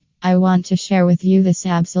I want to share with you this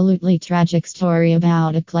absolutely tragic story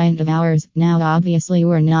about a client of ours. Now, obviously,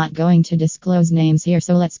 we're not going to disclose names here,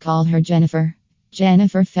 so let's call her Jennifer.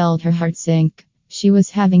 Jennifer felt her heart sink. She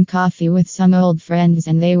was having coffee with some old friends,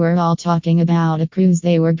 and they were all talking about a cruise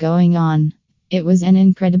they were going on. It was an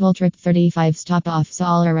incredible trip, 35 stop-offs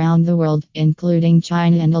all around the world, including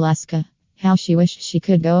China and Alaska. How she wished she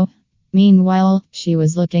could go. Meanwhile, she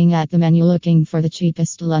was looking at the menu looking for the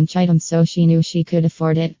cheapest lunch item so she knew she could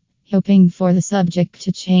afford it. Hoping for the subject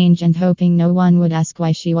to change and hoping no one would ask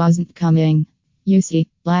why she wasn't coming. You see,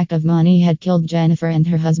 lack of money had killed Jennifer and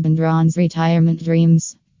her husband Ron's retirement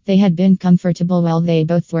dreams. They had been comfortable while they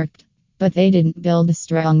both worked, but they didn't build a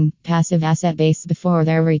strong, passive asset base before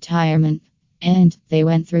their retirement. And they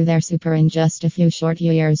went through their super in just a few short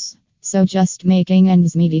years. So just making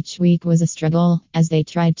ends meet each week was a struggle, as they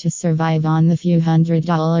tried to survive on the few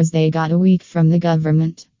 $100s they got a week from the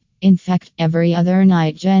government. In fact, every other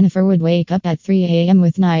night Jennifer would wake up at 3 a.m.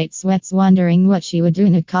 with night sweats, wondering what she would do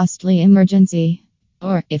in a costly emergency.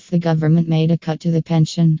 Or if the government made a cut to the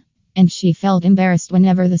pension. And she felt embarrassed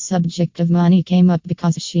whenever the subject of money came up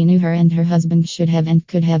because she knew her and her husband should have and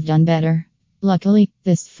could have done better. Luckily,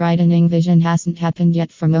 this frightening vision hasn't happened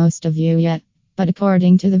yet for most of you yet. But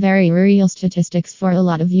according to the very real statistics for a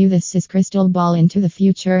lot of you, this is crystal ball into the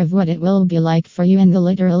future of what it will be like for you and the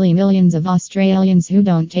literally millions of Australians who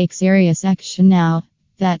don't take serious action now.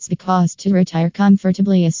 That's because to retire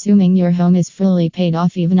comfortably, assuming your home is fully paid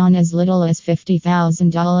off even on as little as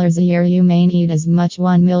 $50,000 a year, you may need as much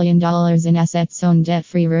 $1 million in assets owned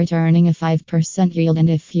debt-free, returning a 5% yield. And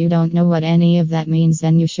if you don't know what any of that means,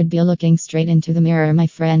 then you should be looking straight into the mirror, my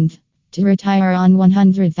friend. To retire on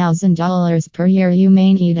 $100,000 per year, you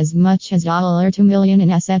may need as much as $2 million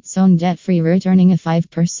in assets owned debt-free, returning a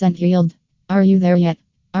 5% yield. Are you there yet?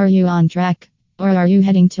 Are you on track? Or are you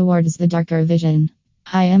heading towards the darker vision?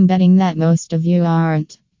 I am betting that most of you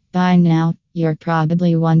aren't. By now, you're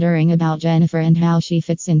probably wondering about Jennifer and how she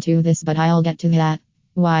fits into this, but I'll get to that.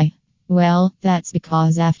 Why? Well, that's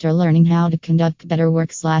because after learning how to conduct better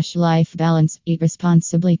work/life balance, eat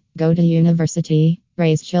responsibly, go to university,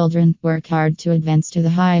 raise children, work hard to advance to the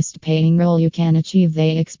highest paying role you can achieve,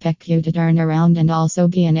 they expect you to turn around and also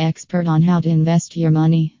be an expert on how to invest your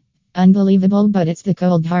money. Unbelievable, but it's the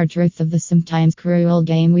cold hard truth of the sometimes cruel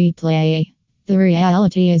game we play. The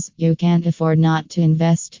reality is, you can't afford not to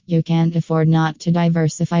invest, you can't afford not to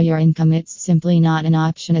diversify your income. It's simply not an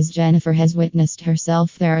option. As Jennifer has witnessed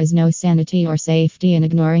herself, there is no sanity or safety in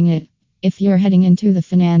ignoring it. If you're heading into the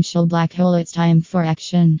financial black hole, it's time for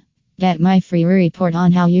action. Get my free report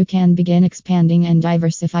on how you can begin expanding and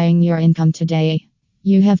diversifying your income today.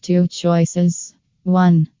 You have two choices.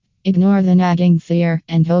 1. Ignore the nagging fear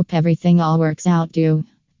and hope everything all works out. 2.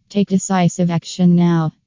 Take decisive action now.